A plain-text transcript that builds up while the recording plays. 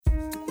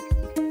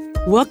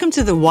Welcome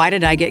to the Why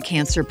Did I Get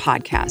Cancer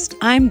podcast.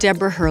 I'm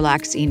Deborah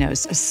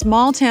Herlax-Enos, a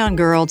small-town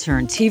girl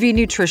turned TV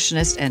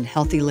nutritionist and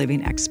healthy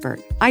living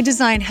expert. I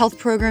design health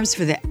programs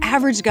for the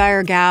average guy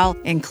or gal,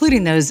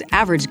 including those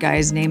average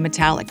guys named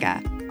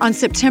Metallica. On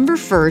September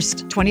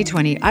 1st,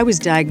 2020, I was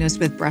diagnosed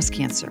with breast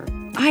cancer.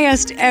 I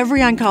asked every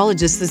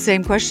oncologist the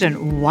same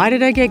question, why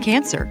did I get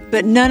cancer?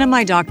 But none of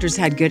my doctors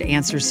had good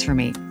answers for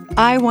me.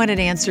 I wanted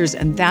answers,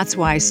 and that's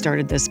why I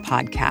started this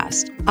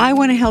podcast. I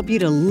want to help you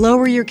to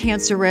lower your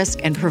cancer risk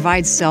and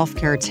provide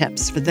self-care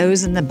tips for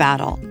those in the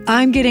battle.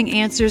 I'm getting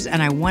answers,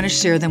 and I want to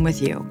share them with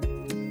you.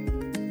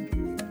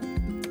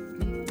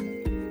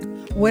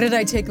 What did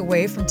I take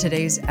away from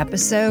today's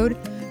episode?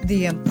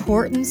 The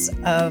importance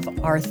of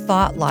our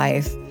thought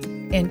life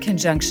in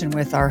conjunction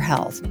with our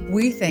health.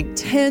 We think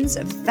tens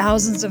of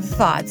thousands of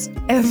thoughts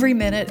every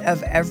minute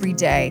of every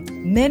day,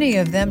 many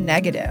of them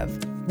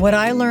negative. What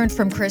I learned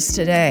from Chris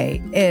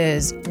today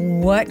is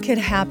what could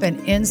happen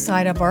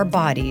inside of our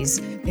bodies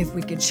if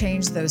we could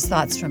change those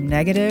thoughts from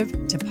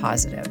negative to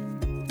positive.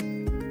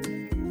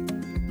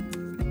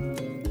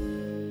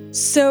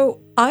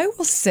 So I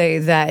will say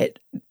that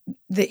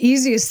the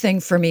easiest thing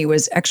for me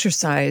was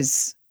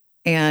exercise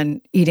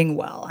and eating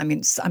well. I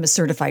mean, I'm a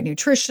certified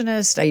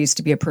nutritionist. I used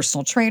to be a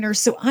personal trainer,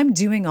 so I'm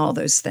doing all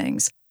those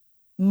things.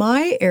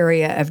 My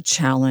area of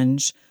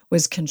challenge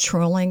was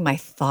controlling my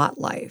thought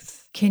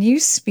life. Can you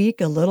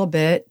speak a little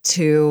bit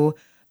to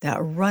that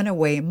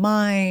runaway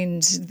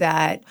mind,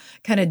 that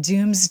kind of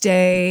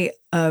doomsday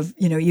of,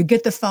 you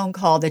get the phone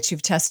call that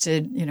you've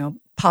tested,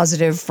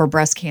 positive for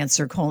breast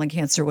cancer, colon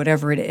cancer,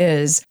 whatever it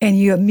is, and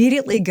you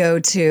immediately go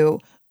to,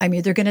 I'm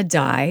either going to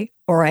die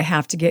or I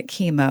have to get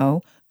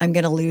chemo. I'm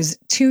going to lose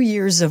 2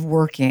 years of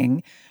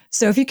working.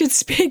 So if you could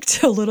speak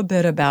to a little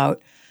bit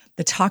about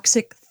the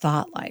toxic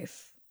thought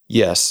life.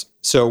 Yes.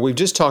 So we've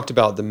just talked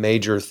about the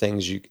major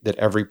things that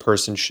every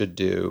person should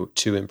do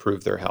to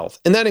improve their health.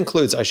 And that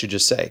includes, I should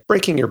just say,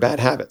 breaking your bad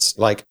habits.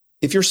 Like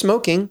if you're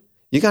smoking,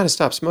 you got to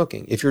stop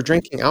smoking. If you're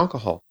drinking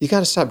alcohol, you got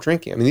to stop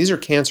drinking. I mean, these are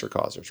cancer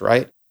causers,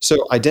 right?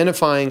 So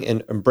identifying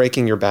and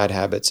breaking your bad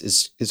habits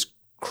is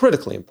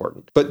critically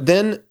important. But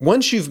then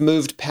once you've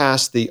moved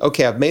past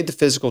okay, I've made the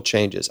physical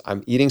changes.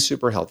 I'm eating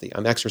super healthy.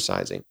 I'm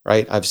exercising,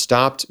 right? I've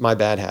stopped my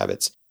bad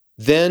habits.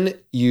 Then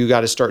you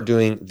got to start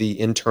doing the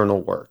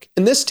internal work.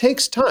 And this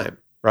takes time,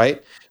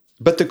 right?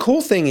 But the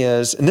cool thing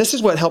is, and this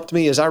is what helped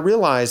me, is I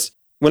realized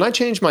when I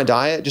changed my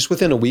diet just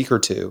within a week or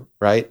two,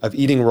 right, of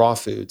eating raw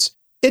foods,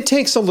 it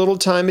takes a little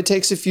time. It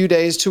takes a few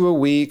days to a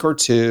week or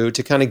two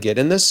to kind of get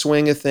in the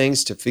swing of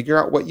things, to figure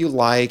out what you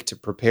like, to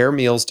prepare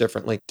meals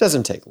differently. It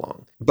doesn't take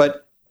long.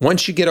 But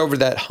once you get over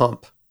that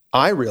hump,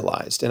 I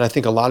realized, and I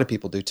think a lot of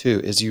people do too,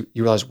 is you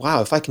realize,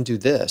 wow, if I can do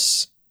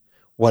this,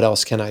 what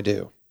else can I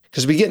do?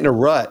 Because we get into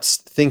ruts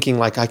thinking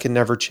like, I could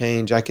never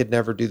change. I could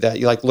never do that.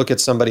 You look at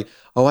somebody,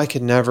 oh, I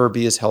could never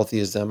be as healthy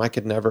as them. I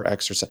could never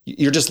exercise.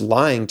 You're just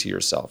lying to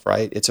yourself,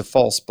 right? It's a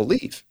false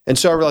belief. And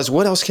so I realized,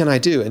 what else can I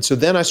do? And so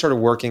then I started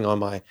working on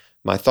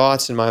my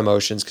thoughts and my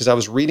emotions, because I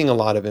was reading a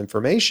lot of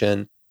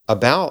information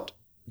about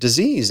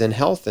disease and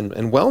health and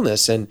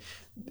wellness. And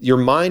your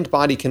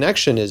mind-body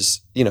connection is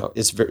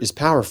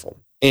powerful.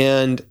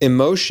 And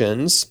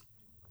emotions,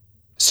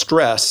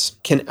 stress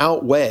can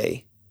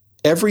outweigh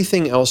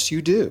everything else you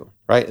do,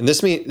 right? And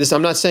this,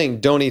 I'm not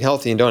saying don't eat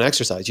healthy and don't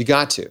exercise. You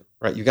got to,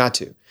 right? You got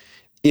to.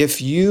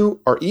 If you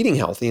are eating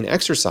healthy and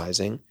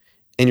exercising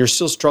and you're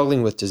still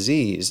struggling with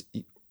disease,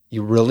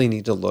 you really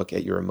need to look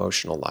at your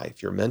emotional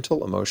life, your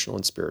mental, emotional,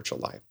 and spiritual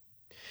life.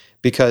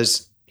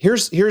 Because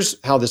here's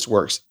how this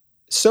works.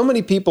 So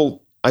many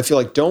people, I feel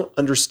like, don't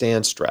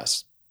understand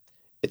stress.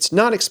 It's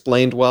not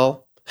explained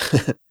well.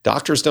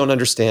 Doctors don't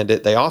understand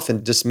it. They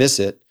often dismiss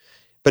it.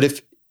 But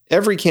if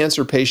every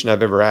cancer patient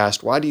I've ever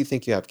asked, why do you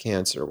think you have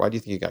cancer? Why do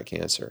you think you got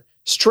cancer?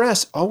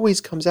 Stress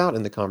always comes out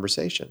in the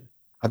conversation.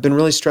 I've been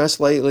really stressed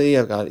lately.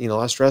 I've got, a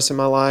lot of stress in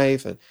my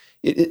life. And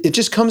it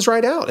just comes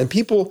right out. And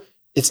people,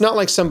 it's not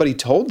like somebody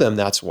told them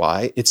that's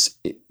why.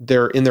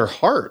 They're in their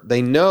heart.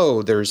 They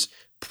know there's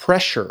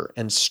pressure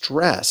and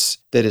stress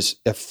that is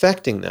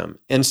affecting them.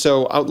 And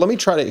so let me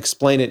try to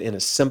explain it in a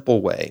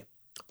simple way.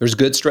 There's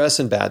good stress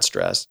and bad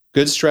stress.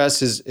 Good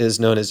stress is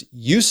known as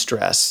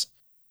eustress,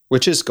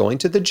 which is going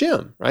to the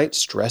gym, right?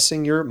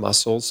 Stressing your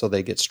muscles so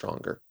they get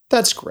stronger.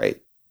 That's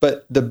great.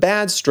 But the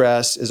bad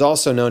stress is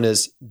also known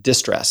as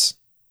distress,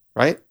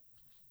 right?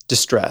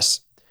 Distress,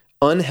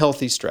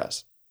 unhealthy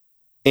stress.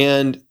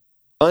 And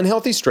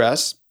unhealthy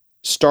stress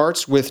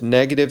starts with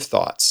negative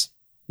thoughts.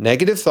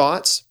 Negative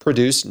thoughts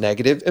produce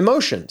negative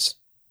emotions.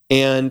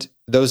 And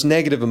those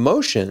negative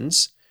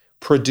emotions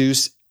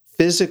produce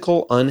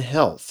physical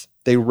unhealth.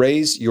 They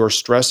raise your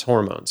stress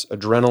hormones,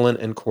 adrenaline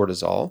and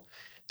cortisol.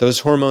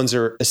 Those hormones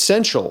are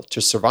essential to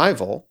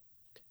survival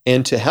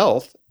and to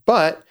health,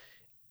 but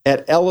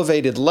at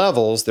elevated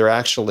levels, they're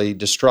actually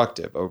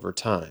destructive over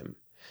time.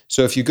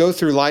 So if you go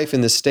through life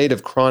in this state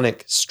of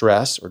chronic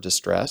stress or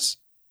distress,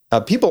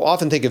 people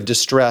often think of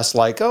distress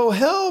like, oh,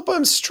 help,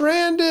 I'm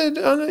stranded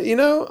on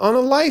a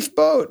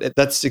lifeboat.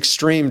 That's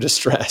extreme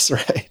distress,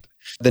 right?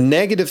 The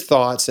negative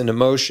thoughts and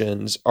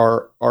emotions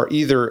are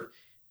either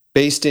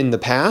based in the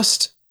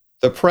past,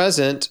 the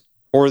present,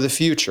 or the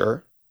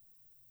future,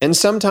 and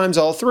sometimes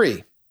all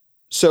three.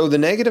 So the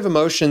negative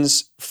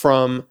emotions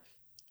from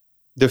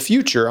the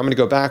future, I'm going to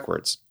go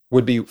backwards,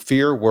 would be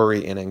fear,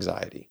 worry, and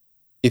anxiety.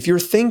 If you're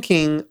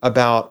thinking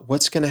about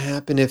what's going to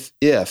happen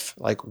if,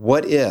 like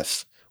what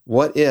if,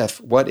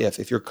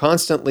 if you're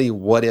constantly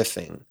what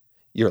ifing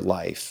your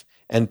life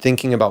and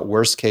thinking about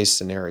worst case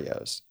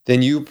scenarios,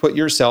 then you put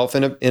yourself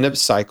in a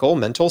cycle,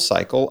 mental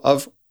cycle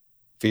of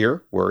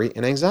fear, worry,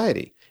 and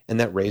anxiety. And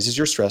that raises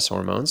your stress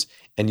hormones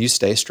and you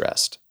stay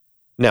stressed.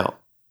 Now,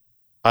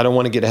 I don't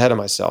want to get ahead of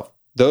myself.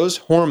 Those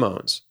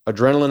hormones,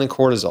 adrenaline and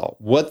cortisol,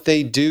 what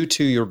they do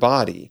to your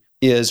body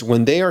is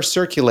when they are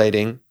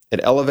circulating at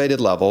elevated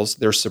levels,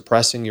 they're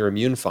suppressing your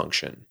immune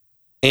function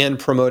and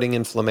promoting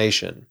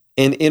inflammation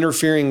and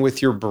interfering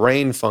with your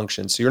brain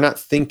function. So you're not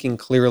thinking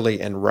clearly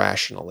and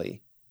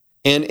rationally,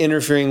 and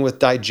interfering with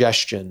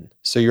digestion.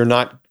 So you're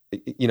not,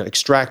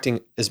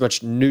 extracting as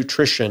much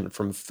nutrition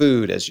from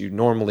food as you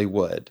normally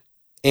would.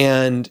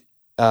 And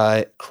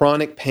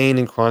chronic pain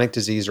and chronic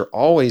disease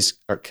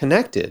are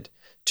connected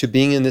to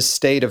being in this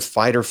state of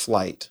fight or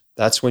flight.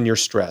 That's when you're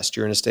stressed.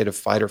 You're in a state of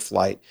fight or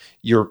flight.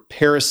 Your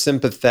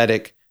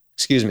sympathetic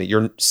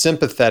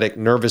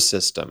nervous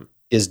system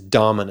is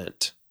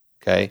dominant.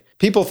 Okay.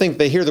 People think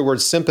they hear the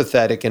word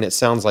sympathetic and it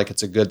sounds like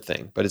it's a good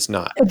thing, but it's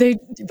not.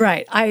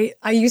 Right. I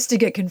used to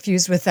get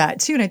confused with that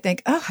too. And I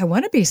think, oh, I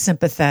want to be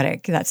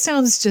sympathetic. That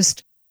sounds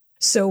just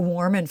so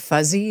warm and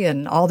fuzzy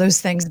and all those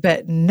things.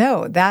 But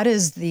no, that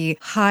is the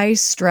high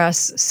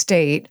stress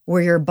state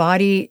where your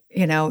body,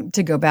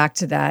 to go back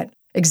to that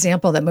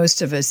example that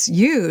most of us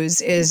use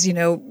is,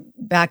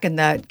 back in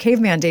the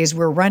caveman days,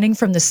 we're running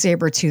from the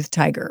saber-toothed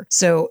tiger.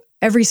 So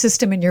every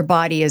system in your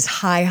body is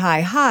high,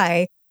 high,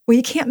 high. Well,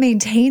 you can't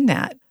maintain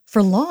that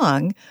for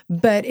long.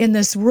 But in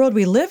this world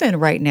we live in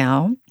right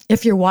now,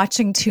 if you're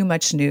watching too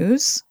much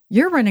news,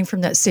 you're running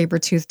from that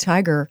saber-toothed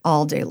tiger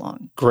all day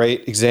long.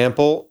 Great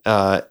example.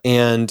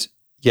 And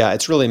yeah,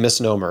 it's really a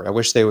misnomer. I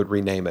wish they would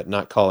rename it,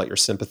 not call it your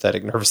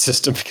sympathetic nervous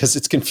system because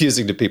it's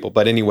confusing to people.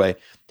 But anyway,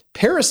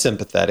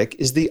 parasympathetic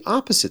is the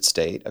opposite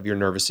state of your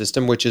nervous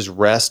system, which is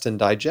rest and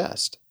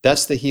digest.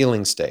 That's the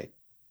healing state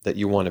that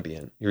you want to be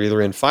in. You're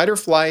either in fight or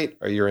flight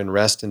or you're in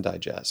rest and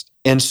digest.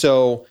 And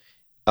so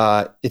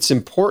it's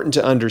important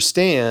to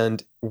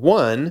understand,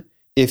 one,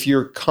 if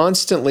you're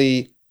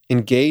constantly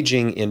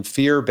engaging in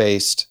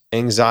fear-based,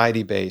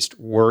 anxiety-based,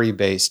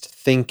 worry-based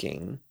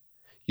thinking,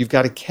 you've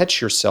got to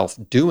catch yourself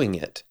doing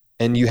it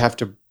and you have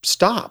to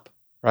stop,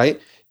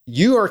 right?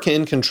 You are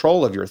in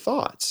control of your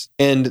thoughts.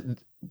 And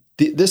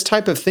this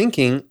type of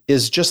thinking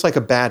is just like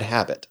a bad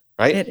habit,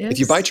 right? It is. If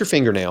you bite your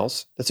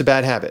fingernails, that's a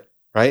bad habit,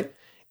 right?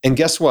 And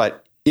guess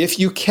what? If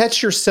you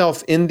catch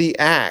yourself in the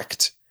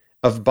act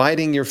of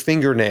biting your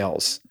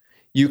fingernails,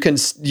 you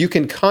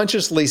can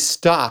consciously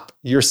stop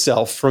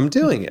yourself from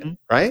doing it,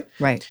 right?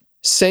 Right.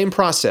 Same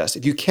process.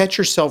 If you catch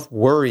yourself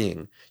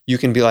worrying, you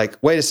can be like,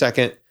 wait a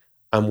second,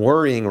 I'm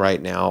worrying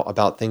right now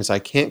about things I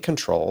can't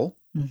control,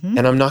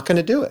 and I'm not going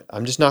to do it.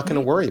 I'm just not going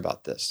to worry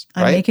about this.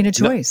 I'm making a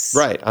choice.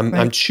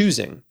 I'm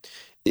choosing.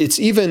 It's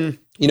even,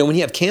 when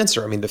you have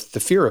cancer, I mean, the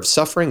fear of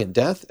suffering and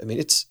death, I mean,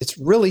 it's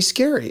really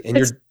scary. And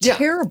it's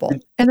terrible.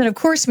 And then, of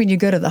course, when you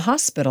go to the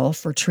hospital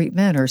for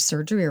treatment or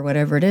surgery or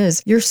whatever it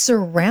is, you're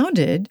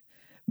surrounded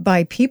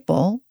by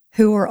people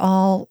who are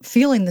all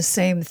feeling the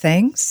same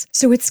things.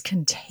 So it's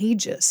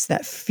contagious.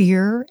 That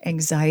fear,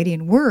 anxiety,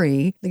 and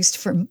worry, at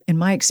least in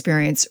my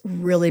experience,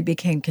 really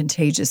became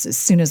contagious as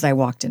soon as I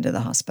walked into the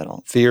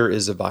hospital. Fear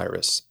is a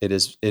virus. It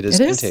is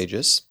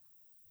contagious.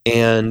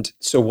 And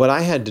so what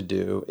I had to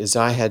do is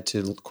I had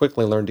to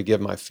quickly learn to give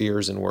my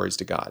fears and worries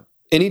to God.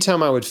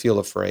 Anytime I would feel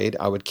afraid,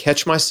 I would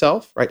catch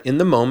myself right in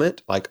the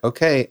moment, like,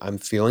 okay, I'm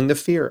feeling the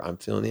fear, I'm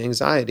feeling the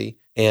anxiety.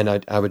 And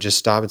I would just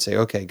stop and say,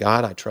 okay,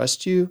 God, I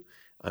trust you.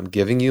 I'm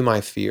giving you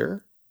my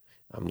fear.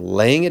 I'm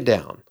laying it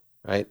down,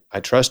 right? I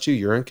trust you.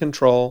 You're in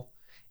control.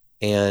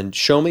 And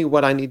show me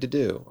what I need to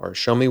do or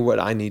show me what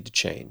I need to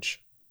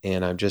change.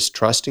 And I'm just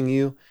trusting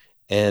you.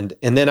 And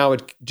then I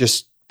would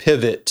just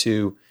pivot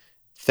to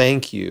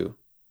thank you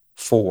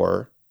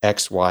for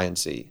X, Y, and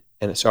Z.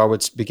 And so I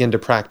would begin to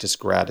practice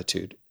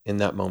gratitude in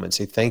that moment.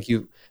 Say, thank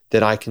you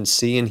that I can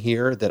see and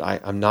hear, that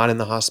I'm not in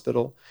the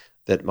hospital,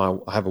 that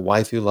I have a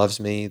wife who loves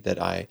me,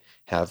 that I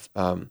have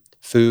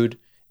food,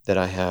 that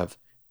I have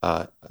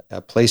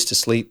a place to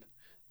sleep,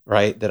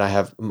 right? That I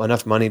have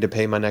enough money to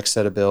pay my next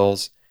set of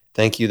bills.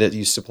 Thank you that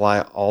you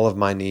supply all of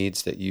my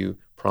needs, that you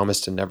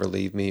promise to never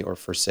leave me or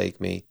forsake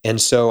me. And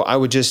so I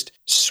would just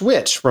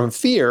switch from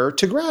fear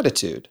to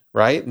gratitude,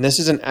 right? And this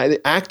is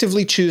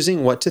actively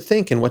choosing what to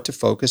think and what to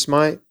focus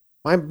my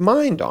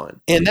mind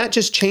on. And that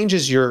just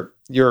changes your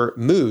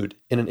mood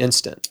in an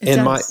instant.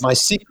 My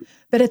secret.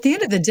 But at the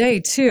end of the day,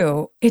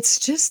 too,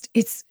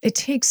 it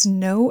takes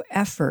no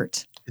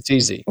effort. It's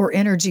easy. Or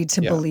energy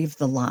to believe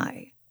the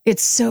lie.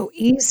 It's so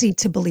easy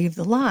to believe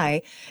the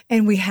lie.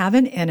 And we have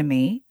an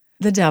enemy.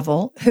 the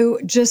devil, who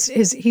just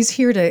he's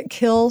here to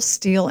kill,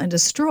 steal, and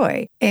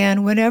destroy.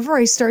 And whenever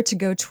I start to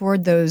go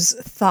toward those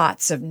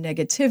thoughts of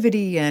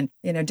negativity and,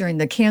 during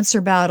the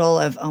cancer battle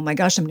of, oh my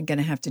gosh, I'm going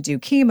to have to do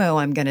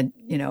chemo. I'm going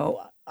to,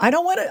 I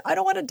don't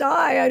want to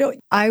die.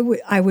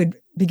 I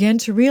would begin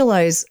to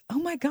realize, oh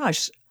my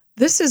gosh,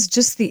 this is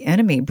just the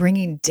enemy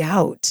bringing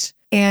doubt.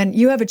 And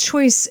you have a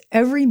choice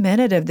every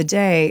minute of the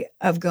day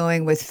of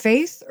going with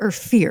faith or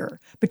fear,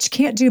 but you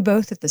can't do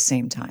both at the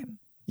same time.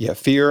 Yeah,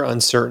 fear,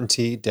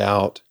 uncertainty,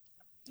 doubt,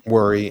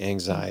 worry,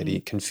 anxiety,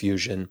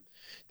 confusion.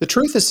 The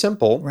truth is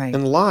simple,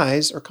 and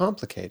lies are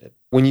complicated.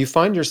 When you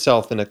find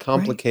yourself in a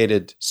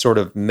complicated sort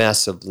of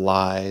mess of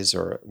lies,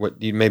 or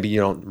maybe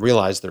you don't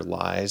realize they're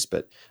lies,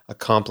 but a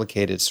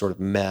complicated sort of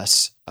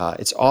mess,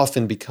 it's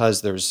often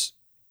because there's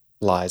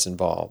lies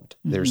involved.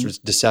 There's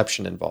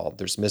deception involved.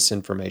 There's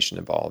misinformation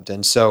involved.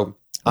 And so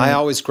I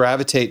always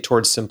gravitate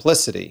towards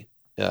simplicity.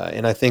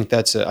 And I think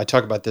I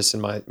talk about this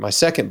in my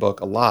second book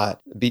a lot,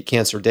 Beat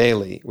Cancer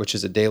Daily, which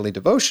is a daily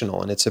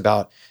devotional. And it's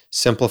about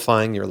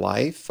simplifying your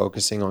life,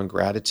 focusing on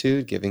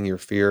gratitude, giving your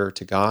fear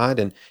to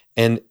God,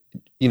 and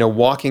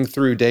walking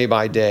through day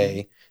by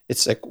day.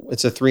 It's a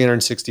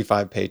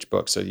 365-page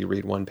book, so you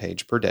read one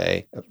page per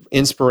day.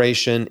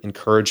 Inspiration,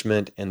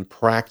 encouragement, and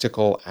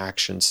practical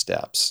action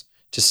steps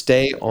to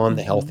stay on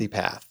the healthy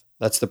path.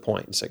 That's the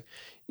point. It's like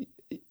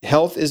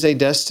health is a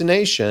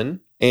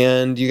destination,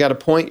 and you got to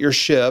point your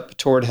ship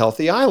toward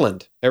Healthy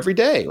Island every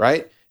day,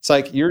 right? It's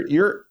like you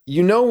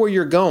know where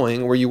you're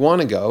going, where you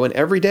want to go, and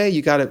every day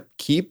you got to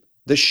keep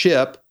the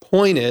ship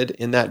pointed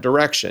in that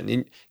direction.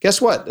 And guess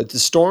what? The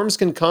storms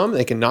can come,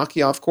 they can knock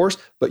you off course,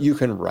 but you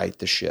can right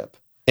the ship.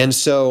 And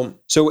so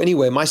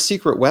anyway, my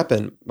secret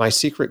weapon, my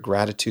secret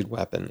gratitude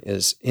weapon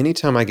is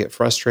anytime I get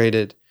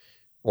frustrated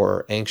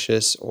or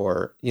anxious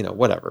or,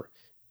 whatever,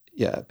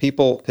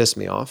 people piss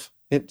me off.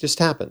 It just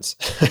happens,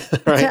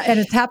 right? And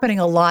it's happening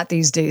a lot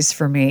these days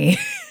for me.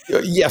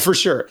 Yeah, for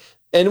sure.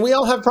 And we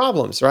all have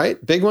problems,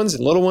 right? Big ones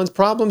and little ones.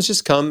 Problems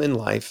just come in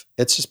life.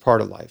 It's just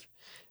part of life.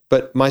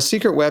 But my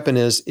secret weapon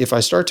is if I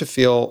start to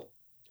feel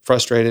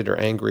frustrated or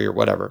angry or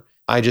whatever,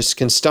 I just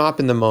can stop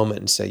in the moment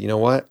and say, you know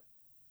what?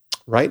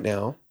 Right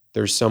now,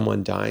 there's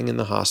someone dying in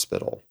the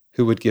hospital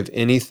who would give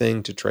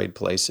anything to trade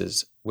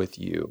places with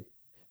you.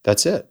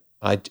 That's it.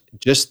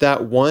 Just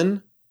that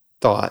one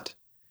thought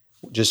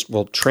just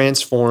will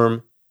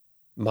transform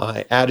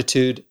my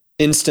attitude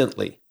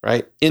instantly,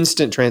 right?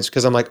 Instant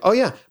because I'm like, oh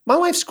yeah, my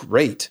life's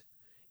great.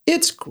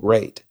 It's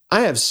great.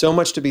 I have so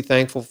much to be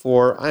thankful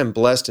for. I am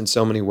blessed in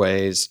so many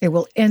ways. It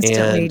will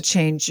instantly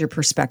change your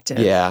perspective.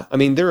 Yeah. I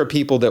mean, there are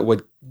people that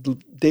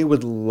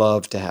would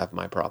love to have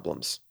my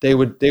problems. They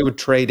would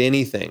trade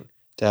anything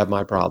to have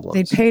my problems.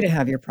 They'd pay to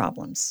have your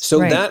problems. So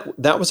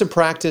that was a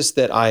practice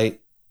that I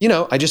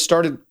just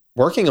started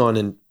working on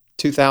in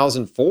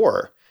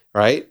 2004.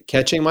 Right?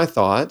 Catching my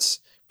thoughts,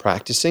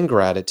 practicing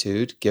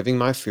gratitude, giving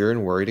my fear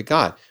and worry to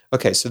God.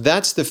 Okay, so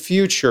that's the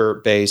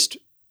future-based,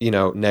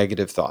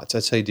 negative thoughts.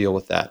 That's how you deal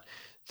with that.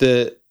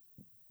 The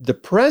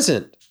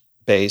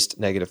present-based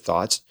negative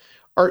thoughts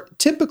are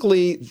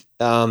typically,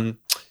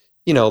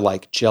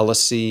 like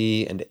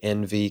jealousy and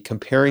envy,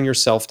 comparing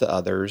yourself to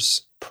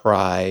others,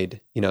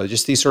 pride,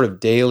 just these sort of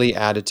daily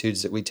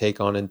attitudes that we take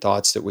on and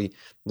thoughts that we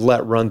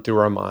let run through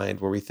our mind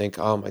where we think,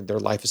 oh my, their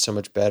life is so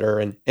much better.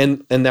 And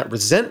that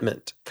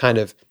resentment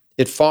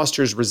it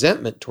fosters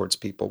resentment towards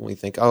people when we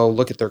think, oh,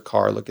 look at their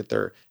car, look at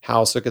their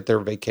house, look at their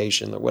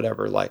vacation or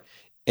whatever, look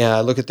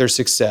at their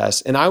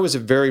success. And I was a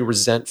very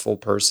resentful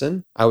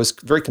person. I was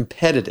very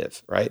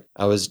competitive, right?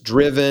 I was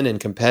driven and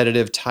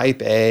competitive,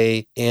 type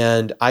A,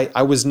 and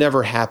I was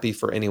never happy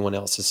for anyone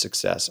else's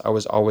success. I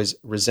was always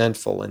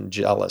resentful and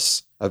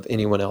jealous of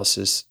anyone else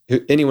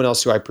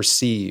who I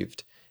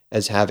perceived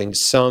as having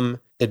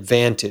some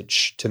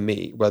advantage to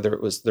me, whether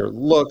it was their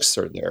looks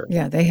or their...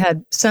 Yeah, they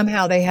had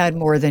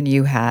more than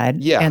you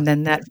had. Yeah. And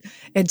then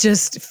it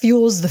just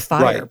fuels the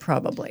fire,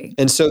 probably.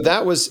 And so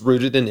that was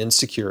rooted in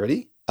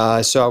insecurity.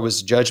 So I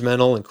was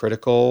judgmental and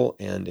critical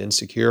and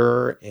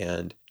insecure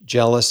and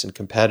jealous and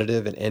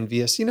competitive and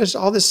envious, just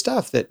all this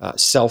stuff that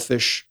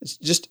selfish.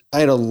 I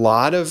had a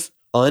lot of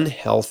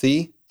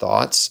unhealthy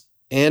thoughts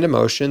and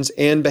emotions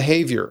and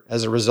behavior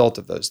as a result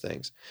of those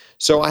things.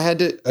 So I had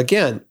to,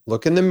 again,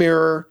 look in the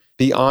mirror,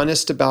 be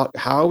honest about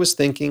how I was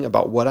thinking,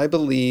 about what I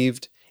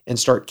believed, and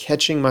start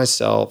catching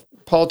myself.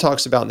 Paul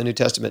talks about in the New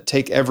Testament,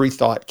 take every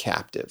thought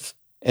captive.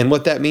 And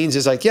what that means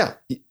is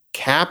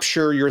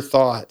capture your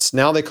thoughts.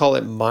 Now they call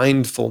it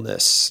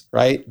mindfulness,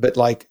 right? But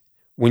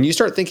when you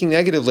start thinking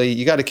negatively,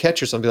 you got to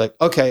catch yourself and be like,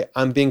 okay,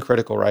 I'm being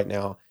critical right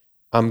now.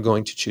 I'm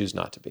going to choose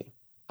not to be.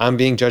 I'm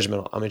being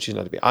judgmental. I'm going to choose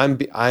not to be.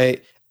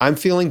 I'm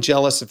feeling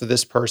jealous of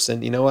this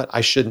person. You know what?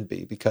 I shouldn't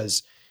be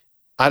because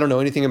I don't know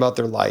anything about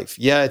their life.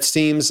 Yeah, it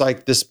seems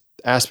like this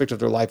aspect of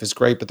their life is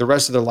great, but the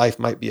rest of their life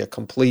might be a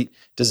complete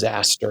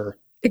disaster.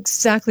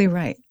 Exactly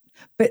right.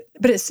 But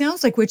it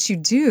sounds like what you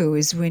do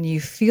is when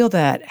you feel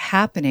that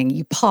happening,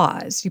 you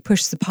pause, you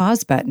push the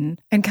pause button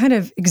and kind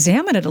of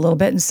examine it a little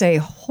bit and say,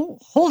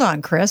 hold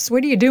on, Chris,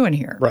 what are you doing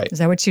here? Right. Is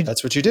that what you?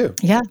 That's what you do.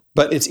 Yeah.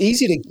 But it's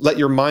easy to let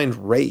your mind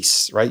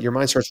race, right? Your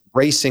mind starts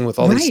racing with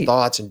all these Right.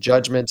 thoughts and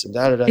judgments and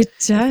da-da-da. It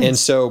does. And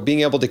so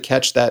being able to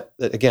catch that,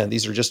 again,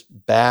 these are just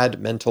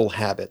bad mental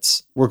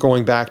habits. We're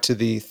going back to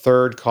the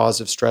third cause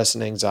of stress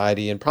and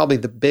anxiety, and probably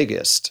the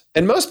biggest.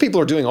 And most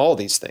people are doing all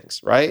these things,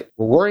 right?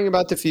 We're worrying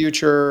about the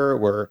future.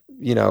 We're,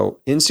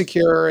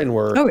 insecure, and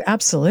we're... Oh,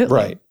 absolutely.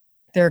 Right.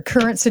 Their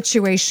current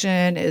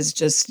situation is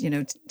just,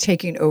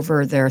 taking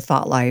over their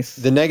thought life.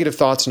 The negative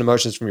thoughts and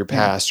emotions from your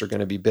past are going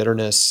to be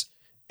bitterness,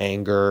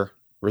 anger,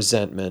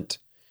 resentment,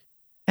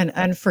 and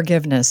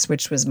unforgiveness,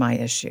 which was my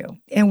issue.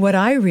 And what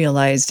I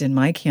realized in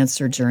my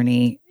cancer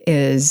journey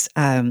is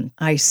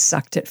I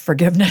sucked at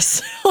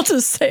forgiveness. I'll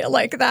just say it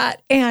like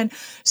that. And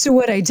so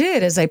what I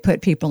did is I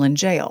put people in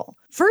jail.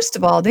 First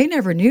of all, they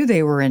never knew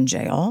they were in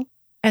jail.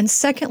 And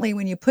secondly,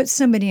 when you put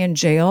somebody in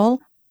jail,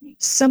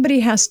 somebody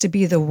has to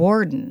be the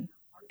warden.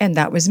 And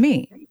that was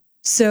me.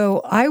 So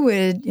I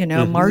would,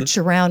 march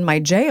around my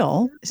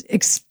jail,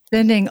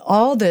 expending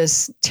all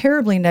this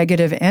terribly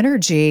negative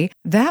energy.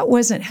 That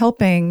wasn't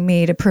helping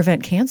me to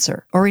prevent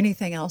cancer or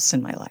anything else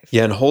in my life.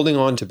 Yeah, and holding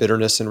on to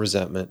bitterness and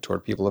resentment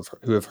toward people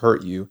who have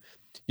hurt you,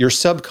 your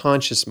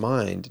subconscious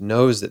mind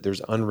knows that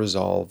there's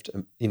unresolved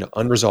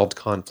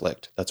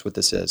conflict. That's what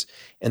this is.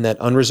 And that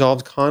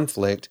unresolved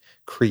conflict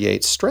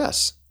creates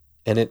stress,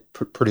 and it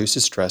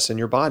produces stress in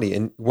your body.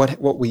 And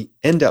what we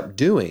end up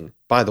doing,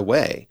 by the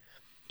way,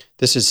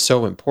 this is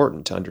so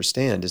important to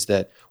understand, is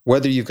that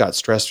whether you've got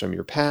stress from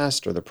your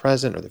past or the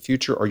present or the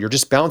future, or you're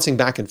just bouncing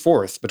back and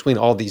forth between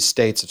all these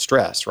states of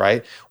stress,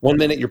 right? One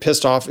minute you're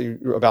pissed off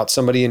about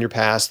somebody in your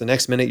past, the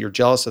next minute you're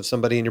jealous of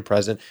somebody in your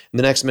present, and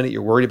the next minute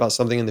you're worried about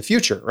something in the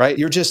future, right?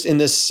 You're just in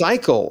this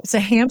cycle. It's a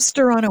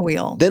hamster on a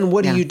wheel. Then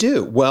what do you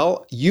do?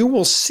 Well, you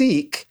will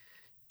seek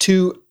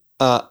to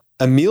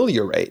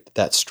ameliorate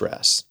that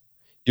stress.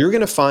 You're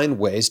going to find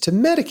ways to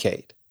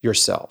medicate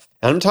yourself.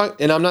 And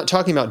I'm not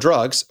talking about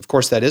drugs. Of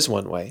course, that is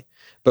one way.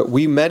 But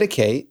we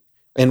medicate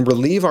and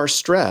relieve our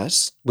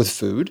stress with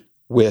food,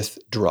 with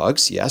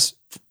drugs. Yes,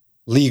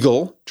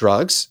 legal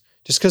drugs.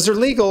 Just because they're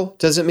legal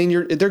doesn't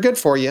mean they're good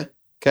for you.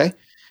 Okay,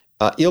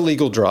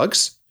 illegal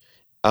drugs,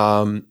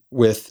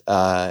 with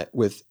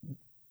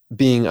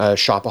being a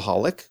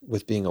shopaholic,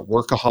 with being a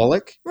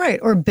workaholic, right?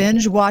 Or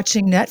binge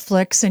watching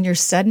Netflix and you're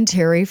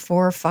sedentary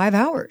for 5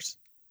 hours.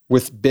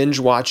 With binge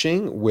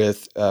watching,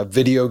 with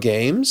video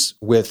games,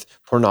 with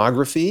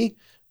pornography,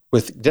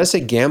 did I say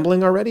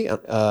gambling already?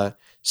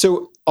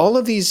 So all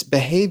of these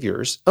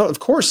behaviors, of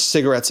course,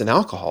 cigarettes and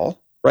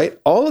alcohol, right?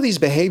 All of these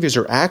behaviors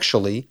are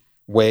actually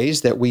ways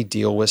that we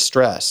deal with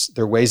stress.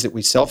 They're ways that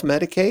we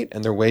self-medicate,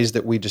 and they're ways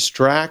that we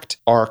distract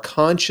our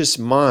conscious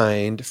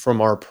mind from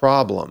our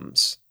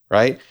problems,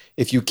 right?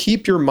 If you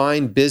keep your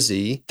mind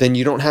busy, then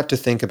you don't have to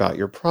think about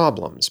your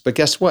problems. But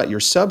guess what?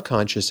 Your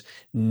subconscious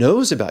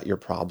knows about your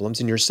problems,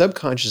 and your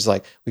subconscious is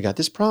like, we got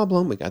this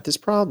problem, we got this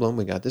problem,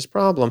 we got this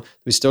problem,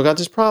 we still got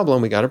this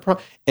problem, we got a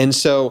problem. And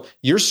so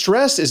your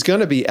stress is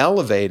going to be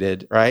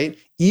elevated, right?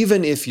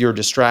 Even if you're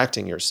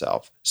distracting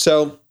yourself.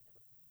 So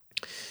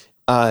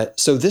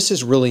this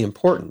is really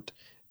important.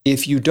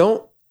 If you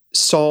don't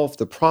solve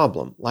the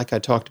problem, like I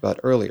talked about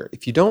earlier,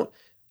 if you don't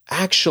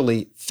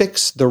actually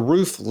fix the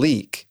roof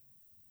leak,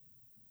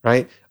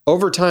 right?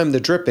 Over time, the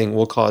dripping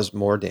will cause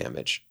more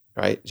damage,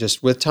 right?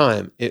 Just with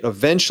time, it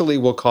eventually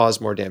will cause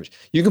more damage.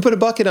 You can put a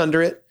bucket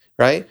under it,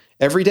 right?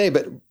 Every day,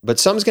 but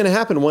something's going to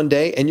happen one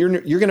day, and you're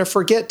going to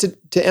forget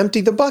to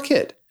empty the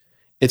bucket.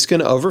 It's going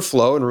to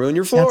overflow and ruin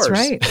your floors.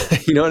 That's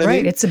right. You know what I mean?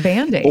 Right. It's a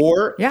Band-Aid.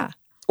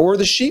 Or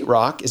the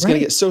sheetrock is going to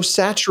get so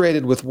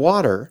saturated with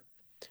water,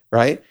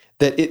 right,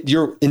 that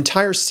your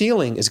entire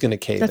ceiling is going to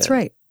cave in. That's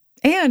right.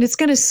 And it's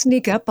going to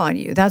sneak up on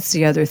you. That's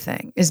the other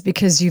thing, is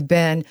because you've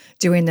been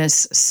doing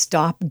this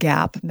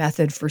stopgap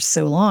method for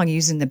so long,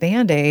 using the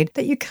Band-Aid,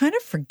 that you kind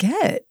of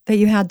forget that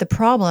you had the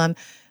problem.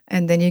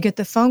 And then you get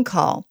the phone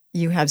call.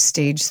 You have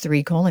stage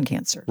 3 colon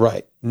cancer.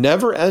 Right.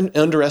 Never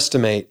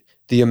underestimate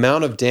the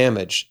amount of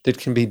damage that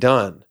can be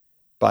done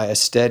by a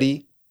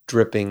steady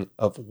dripping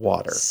of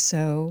water.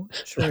 So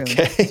true.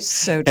 Okay.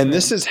 So true. And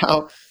this is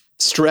how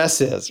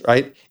stress is,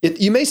 right?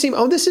 You may seem,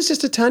 this is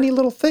just a tiny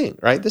little thing,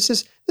 right? This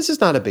is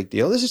not a big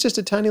deal. This is just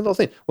a tiny little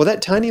thing. Well,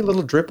 that tiny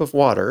little drip of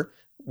water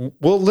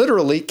will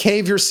literally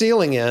cave your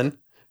ceiling in,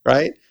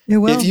 right? It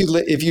will.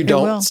 If you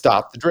don't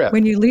stop the drip.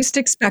 When you least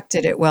expect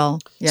it, it will.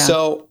 Yeah.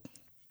 So,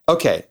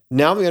 okay,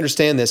 now we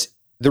understand this.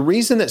 The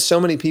reason that so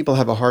many people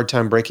have a hard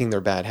time breaking their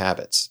bad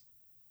habits,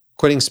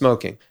 quitting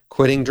smoking,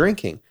 quitting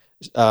drinking,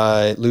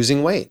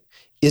 losing weight,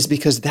 is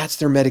because that's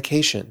their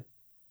medication,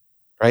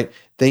 right?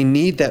 They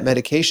need that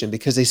medication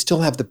because they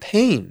still have the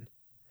pain.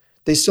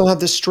 They still have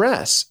the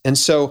stress. And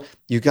so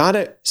you got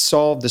to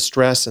solve the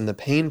stress and the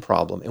pain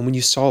problem. And when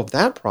you solve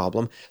that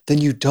problem, then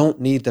you don't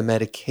need the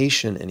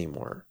medication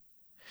anymore.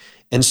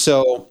 And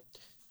so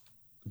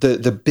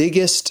the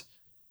biggest,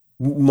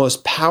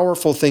 most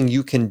powerful thing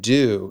you can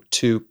do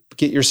to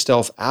get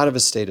yourself out of a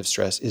state of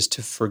stress is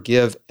to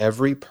forgive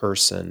every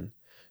person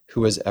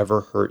who has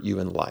ever hurt you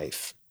in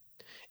life.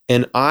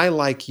 And I,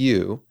 like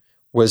you,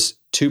 was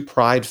too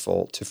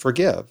prideful to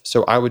forgive.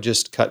 So I would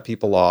just cut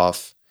people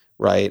off,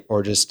 right?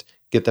 Or just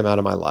get them out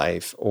of my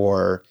life,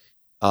 or,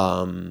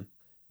 or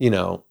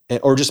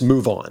just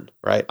move on,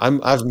 right?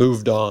 I've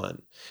moved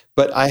on,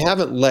 but I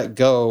haven't let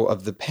go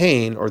of the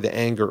pain or the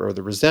anger or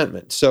the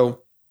resentment.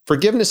 So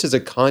forgiveness is a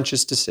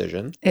conscious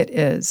decision. It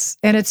is.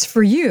 And it's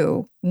for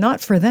you, not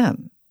for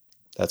them.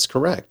 That's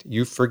correct.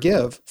 You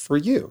forgive for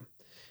you.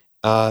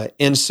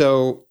 And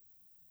so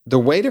the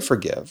way to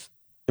forgive,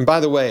 and by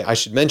the way, I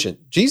should mention,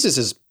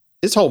 his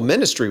whole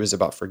ministry was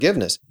about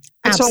forgiveness.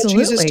 That's Absolutely. all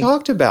Jesus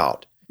talked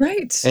about.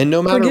 Right. And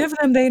no matter, forgive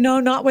them, they know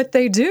not what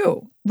they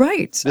do.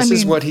 Right. This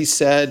is what he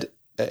said,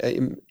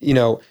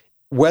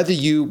 whether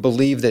you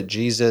believe that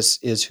Jesus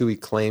is who he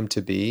claimed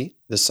to be,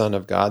 the Son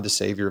of God, the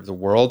Savior of the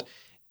world,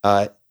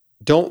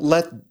 don't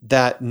let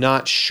that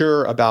not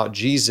sure about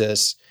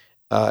Jesus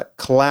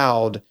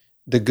cloud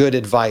the good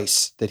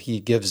advice that he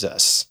gives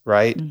us,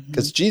 right?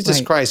 Because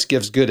Jesus Christ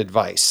gives good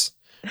advice,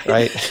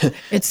 right?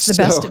 It's the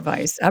best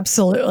advice.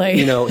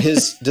 Absolutely.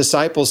 His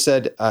disciples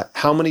said,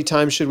 how many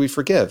times should we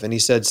forgive? And he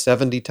said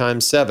 70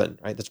 times 7,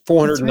 right? That's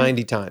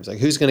 490 times. Like,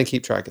 who's going to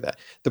keep track of that?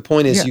 The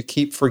point is, you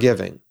keep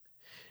forgiving.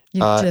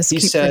 You just he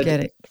keep said,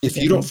 forgetting. If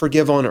you don't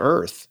forgive on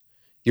earth,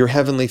 your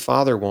heavenly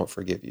Father won't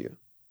forgive you.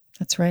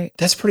 That's right.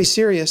 That's pretty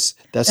serious.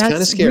 That's kind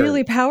of scary.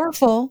 Really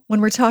powerful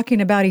when we're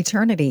talking about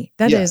eternity.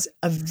 That is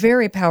a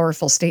very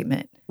powerful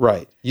statement.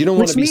 Right. You don't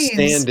want to be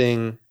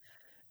standing,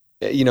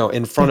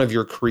 in front of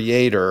your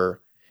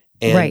Creator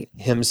and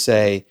him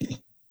say,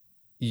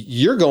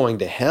 you're going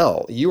to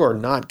hell. You are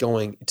not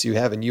going to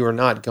heaven. You are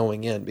not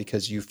going in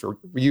because you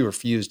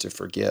refuse to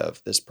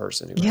forgive this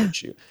person who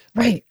hurt you.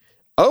 Right.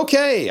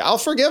 Okay, I'll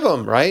forgive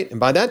them, right? And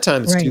by that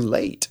time, it's too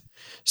late.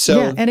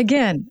 So, and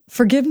again,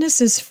 forgiveness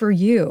is for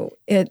you.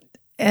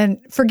 And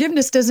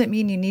forgiveness doesn't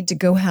mean you need to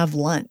go have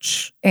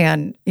lunch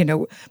and,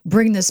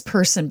 bring this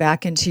person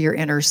back into your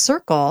inner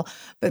circle.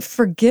 But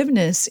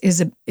forgiveness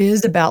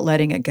is about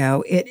letting it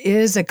go. It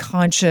is a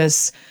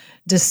conscious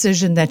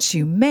decision that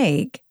you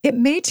make. It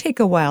may take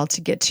a while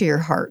to get to your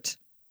heart.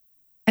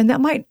 And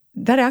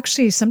that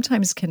actually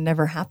sometimes can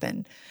never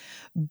happen.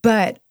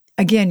 But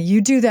again, you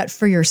do that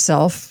for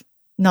yourself,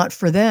 not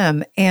for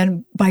them.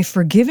 And by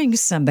forgiving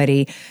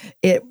somebody,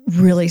 it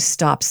really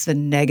stops the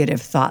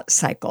negative thought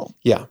cycle.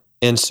 Yeah.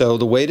 And so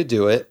the way to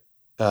do it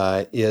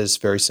is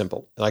very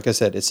simple. Like I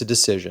said, it's a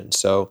decision.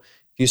 So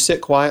if you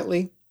sit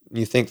quietly,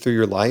 you think through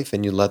your life,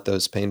 and you let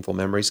those painful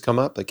memories come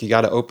up. Like, you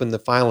got to open the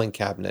filing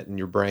cabinet in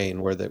your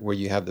brain where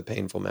you have the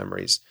painful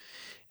memories,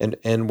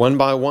 and one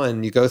by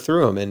one you go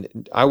through them.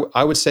 And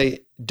I would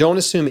say, don't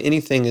assume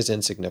anything is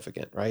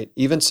insignificant, right?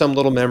 Even some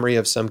little memory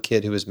of some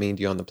kid who was mean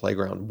to you on the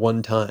playground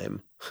one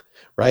time,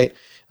 right?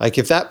 Like,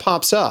 if that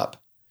pops up,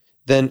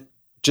 then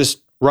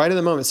just right in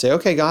the moment say,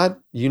 okay, God,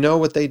 you know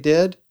what they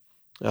did.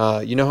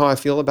 You know how I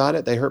feel about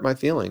it. They hurt my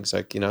feelings.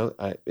 Like,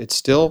 it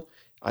still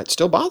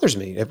bothers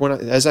me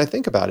as I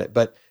think about it,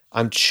 but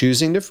I'm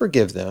choosing to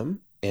forgive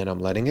them, and I'm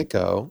letting it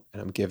go, and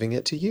I'm giving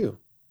it to you,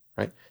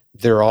 right?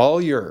 They're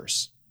all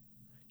yours.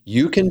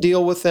 You can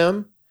deal with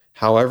them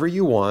however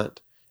you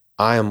want.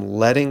 I am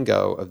letting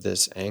go of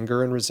this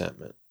anger and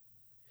resentment,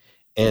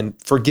 and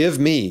forgive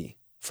me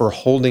for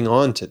holding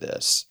on to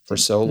this for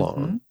so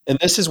long. And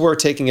this is where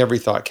taking every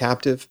thought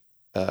captive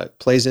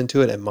plays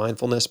into it, and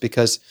mindfulness,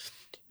 because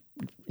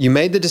you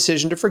made the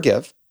decision to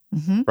forgive,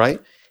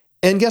 right?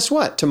 And guess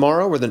what?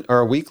 Tomorrow or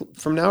a week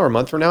from now or a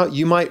month from now,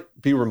 you might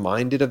be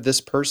reminded of this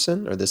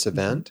person or this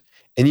event,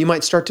 and you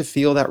might start to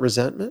feel that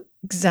resentment.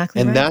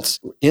 Exactly. And that's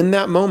in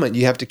that moment,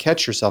 you have to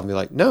catch yourself and be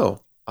like,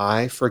 no,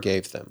 I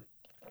forgave them,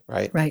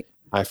 right? Right.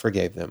 I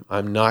forgave them.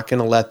 I'm not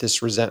going to let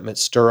this resentment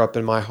stir up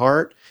in my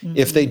heart.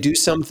 If they do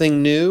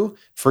something new,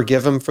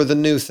 forgive them for the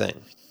new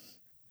thing,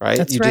 right?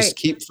 That's just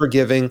keep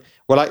forgiving.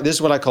 This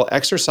is what I call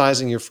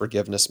exercising your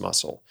forgiveness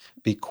muscle.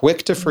 Be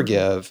quick to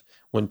forgive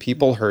when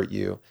people hurt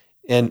you.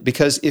 And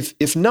because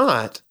if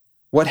not,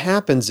 what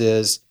happens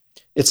is,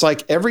 it's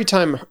like every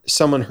time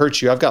someone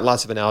hurts you, I've got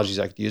lots of analogies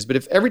I could use, but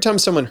if every time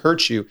someone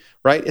hurts you,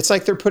 right, it's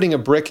like they're putting a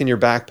brick in your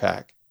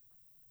backpack,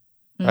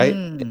 right?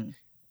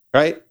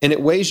 Right? And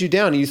it weighs you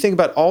down. And you think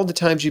about all the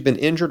times you've been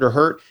injured or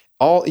hurt,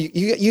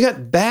 you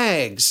got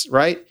bags,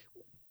 right?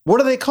 What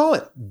do they call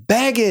it?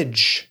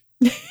 Baggage.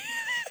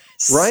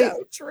 Right?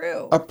 So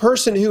true. A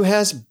person who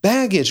has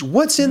baggage,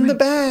 what's in the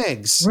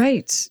bags?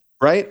 Right.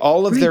 Right?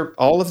 All of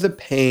the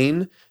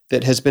pain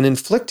that has been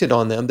inflicted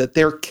on them that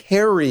they're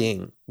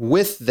carrying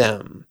with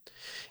them.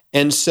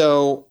 And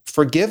so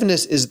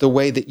forgiveness is the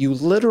way that you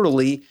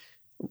literally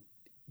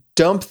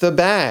dump the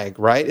bag,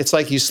 right? It's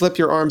like you slip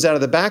your arms out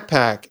of the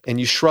backpack and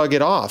you shrug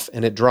it off,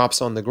 and it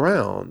drops on the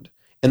ground,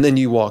 and then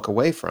you walk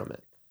away from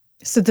it.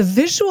 So the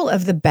visual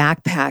of the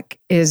backpack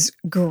is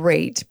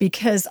great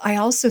because I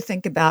also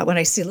think about when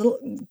I see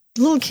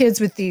little kids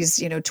with these,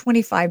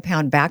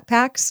 25-pound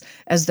backpacks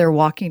as they're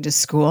walking to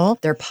school,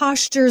 their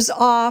posture's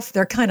off,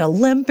 they're kind of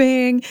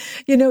limping,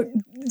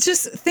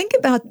 just think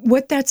about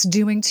what that's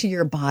doing to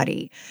your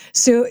body.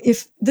 So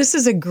if this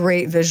is a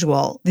great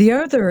visual, the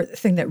other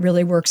thing that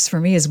really works for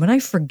me is when I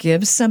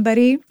forgive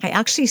somebody, I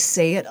actually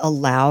say it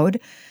aloud.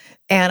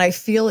 And I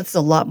feel it's a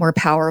lot more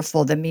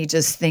powerful than me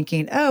just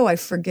thinking, oh, I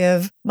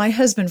forgive my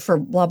husband for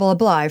blah, blah,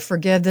 blah. I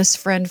forgive this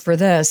friend for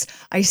this.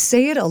 I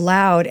say it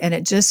aloud and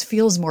it just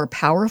feels more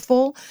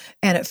powerful.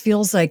 And it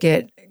feels like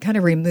it kind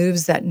of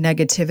removes that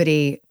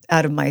negativity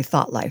out of my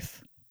thought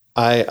life.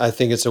 I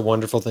think it's a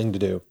wonderful thing to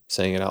do,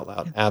 saying it out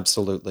loud. Yeah.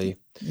 Absolutely.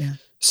 Yeah.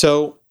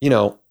 So,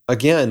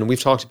 again,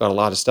 we've talked about a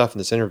lot of stuff in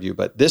this interview,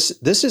 but this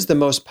is the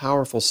most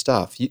powerful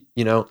stuff. You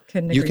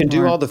can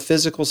do all the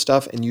physical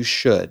stuff and you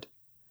should.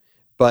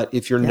 But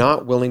if you're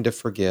not willing to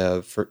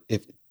forgive,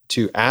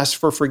 to ask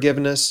for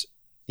forgiveness,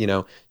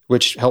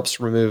 which helps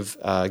remove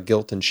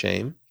guilt and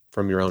shame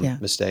from your own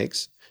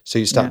mistakes, so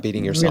you stop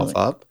beating yourself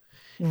up.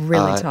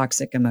 Really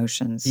toxic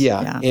emotions.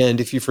 Yeah. And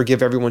if you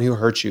forgive everyone who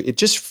hurts you, it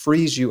just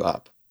frees you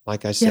up.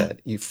 Like I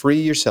said, you free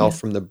yourself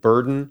from the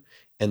burden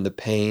and the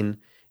pain.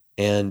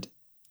 And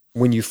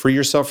when you free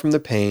yourself from the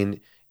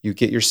pain, you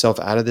get yourself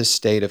out of this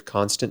state of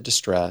constant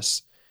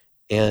distress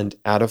and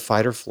out of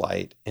fight or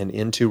flight and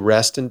into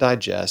rest and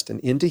digest and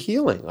into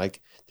healing.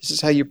 Like this is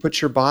how you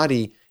put your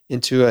body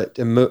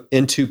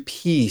into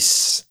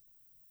peace,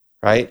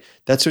 right?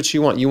 That's what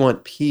you want. You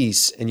want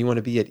peace and you want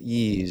to be at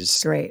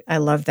ease. Great. I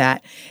love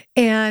that.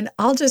 And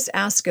I'll just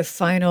ask a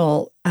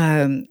final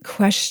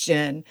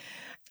question.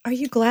 Are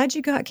you glad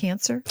you got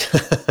cancer?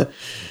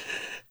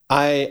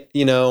 I'm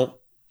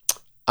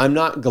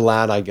not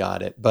glad I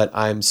got it, but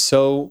I'm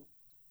so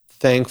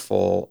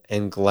thankful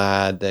and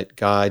glad that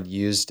God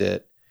used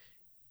it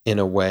in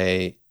a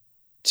way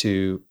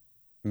to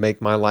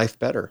make my life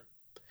better.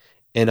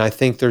 And I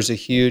think there's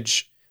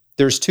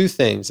two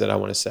things that I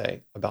want to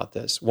say about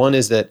this. One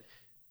is that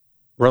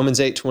Romans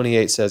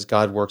 8:28 says,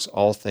 God works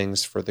all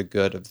things for the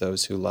good of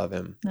those who love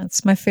him.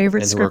 That's my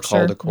favorite scripture. And who are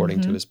called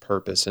according to his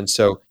purpose. And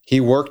so he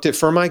worked it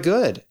for my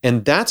good.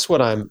 And that's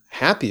what I'm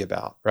happy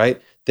about,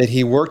 right? That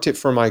he worked it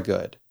for my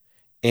good.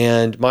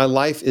 And my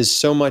life is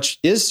so much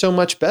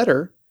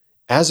better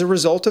as a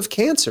result of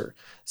cancer.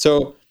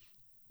 So,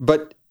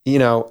 but,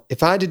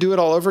 if I had to do it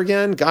all over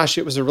again, gosh,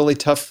 it was a really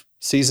tough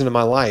season of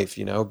my life,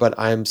 but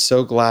I'm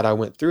so glad I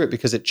went through it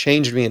because it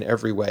changed me in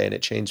every way and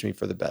it changed me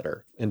for the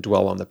better, and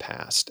dwell on the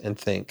past and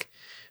think,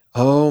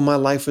 oh, my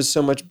life was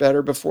so much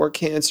better before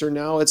cancer.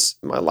 Now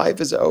my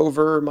life is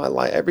over.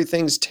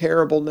 Everything's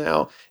terrible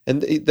now.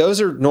 And those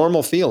are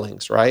normal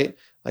feelings, right?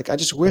 Like, I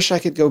just wish I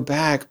could go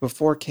back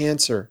before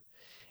cancer.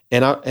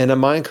 And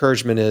my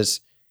encouragement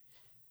is,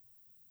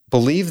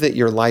 believe that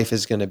your life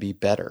is going to be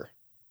better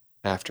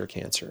after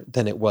cancer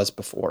than it was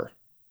before,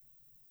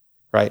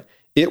 right?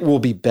 It will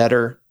be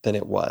better than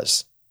it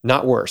was,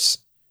 not worse.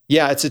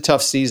 Yeah, it's a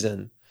tough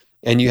season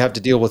and you have to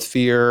deal with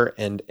fear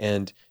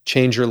and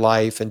change your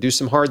life and do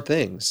some hard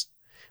things.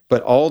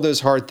 But all those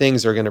hard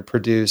things are going to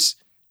produce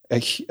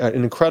an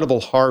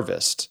incredible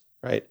harvest,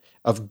 right,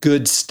 of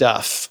good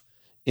stuff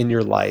in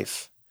your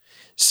life.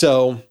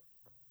 So,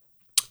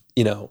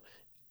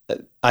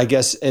 I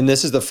guess, and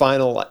this is the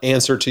final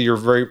answer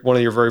to one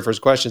of your very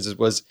first questions,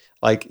 was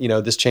like,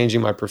 this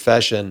changing my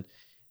profession.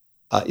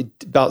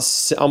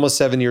 Almost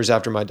 7 years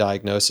after my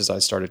diagnosis, I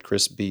started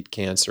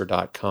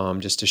chrisbeatcancer.com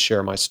just to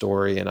share my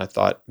story. And I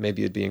thought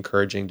maybe it'd be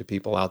encouraging to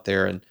people out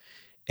there.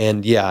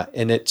 And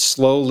it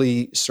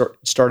slowly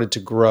started to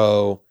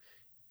grow.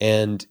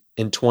 And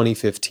in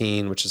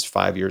 2015, which is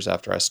 5 years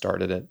after I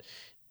started it,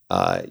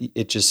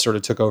 it just sort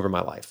of took over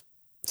my life.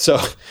 So,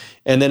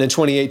 and then in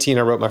 2018,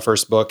 I wrote my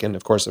first book. And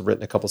of course, I've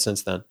written a couple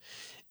since then.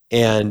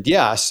 And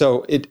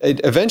so it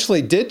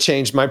eventually did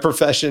change my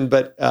profession.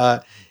 But,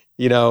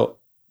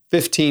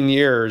 15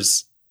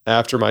 years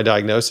after my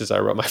diagnosis, I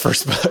wrote my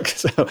first book.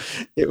 So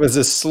it was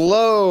a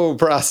slow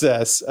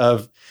process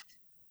of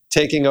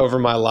taking over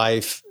my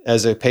life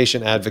as a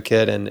patient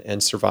advocate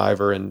and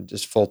survivor and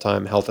just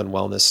full-time health and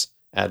wellness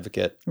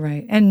advocate.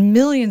 Right. And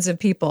millions of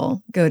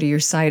people go to your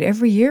site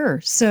every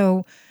year.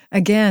 So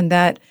again,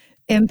 that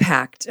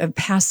impact of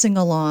passing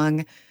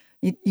along,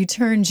 you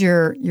turned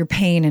your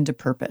pain into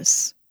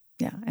purpose.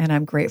 Yeah, and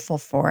I'm grateful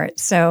for it.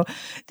 So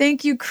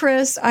thank you,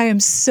 Chris. I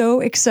am so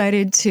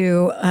excited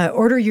to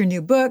order your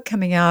new book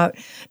coming out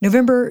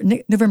November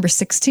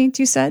 16th,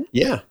 you said?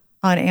 Yeah.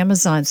 On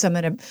Amazon. So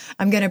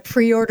I'm gonna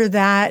pre-order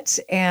that.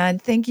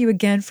 And thank you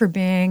again for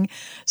being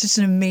such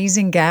an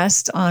amazing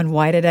guest on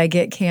Why Did I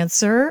Get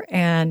Cancer?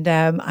 And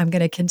I'm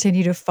gonna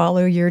continue to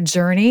follow your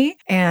journey.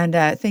 And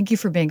thank you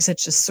for being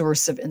such a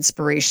source of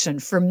inspiration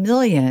for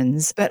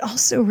millions, but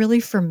also really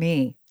for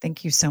me.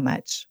 Thank you so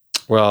much.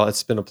 Well,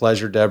 it's been a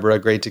pleasure, Deborah.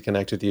 Great to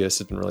connect with you. This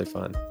has been really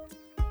fun.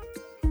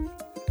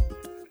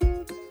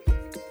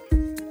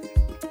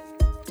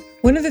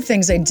 One of the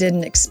things I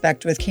didn't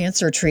expect with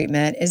cancer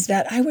treatment is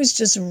that I was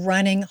just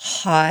running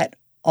hot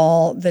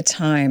all the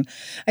time.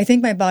 I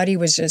think my body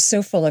was just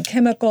so full of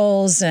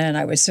chemicals and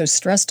I was so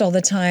stressed all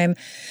the time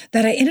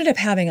that I ended up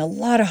having a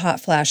lot of hot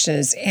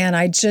flashes, and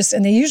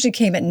they usually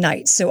came at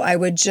night. So I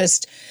would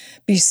just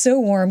be so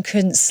warm,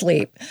 couldn't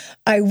sleep.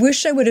 I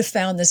wish I would have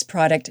found this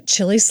product,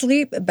 Chili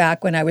Sleep,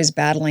 back when I was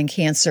battling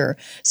cancer.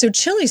 So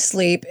Chili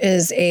Sleep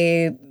is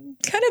a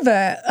kind of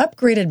a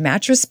upgraded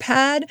mattress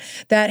pad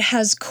that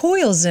has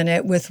coils in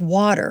it with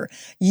water.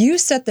 You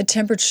set the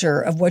temperature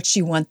of what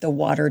you want the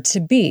water to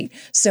be.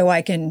 So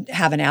I can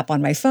have an app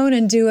on my phone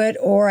and do it,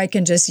 or I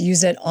can just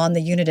use it on the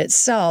unit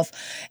itself.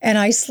 And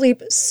I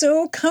sleep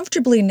so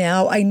comfortably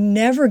now. I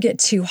never get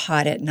too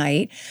hot at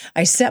night.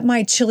 I set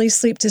my Chili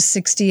Sleep to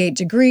 68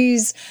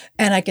 degrees,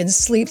 and I can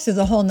sleep through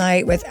the whole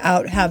night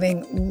without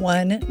having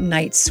one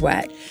night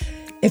sweat.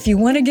 If you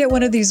want to get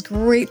one of these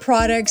great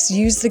products,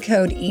 use the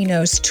code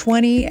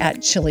ENOS20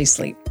 at Chili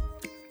Sleep.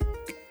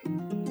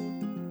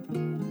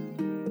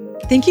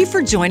 Thank you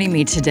for joining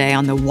me today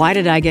on the Why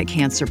Did I Get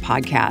Cancer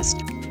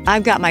podcast.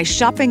 I've got my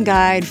shopping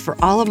guide for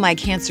all of my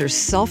cancer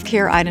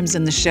self-care items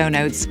in the show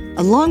notes,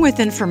 along with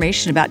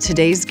information about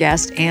today's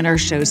guest and our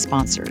show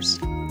sponsors.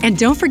 And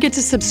don't forget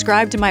to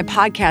subscribe to my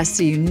podcast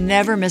so you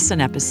never miss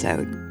an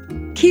episode.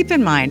 Keep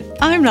in mind,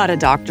 I'm not a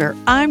doctor.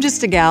 I'm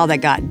just a gal that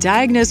got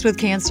diagnosed with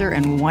cancer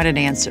and wanted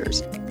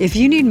answers. If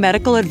you need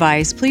medical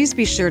advice, please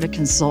be sure to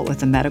consult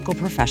with a medical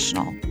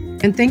professional.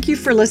 And thank you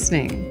for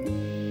listening.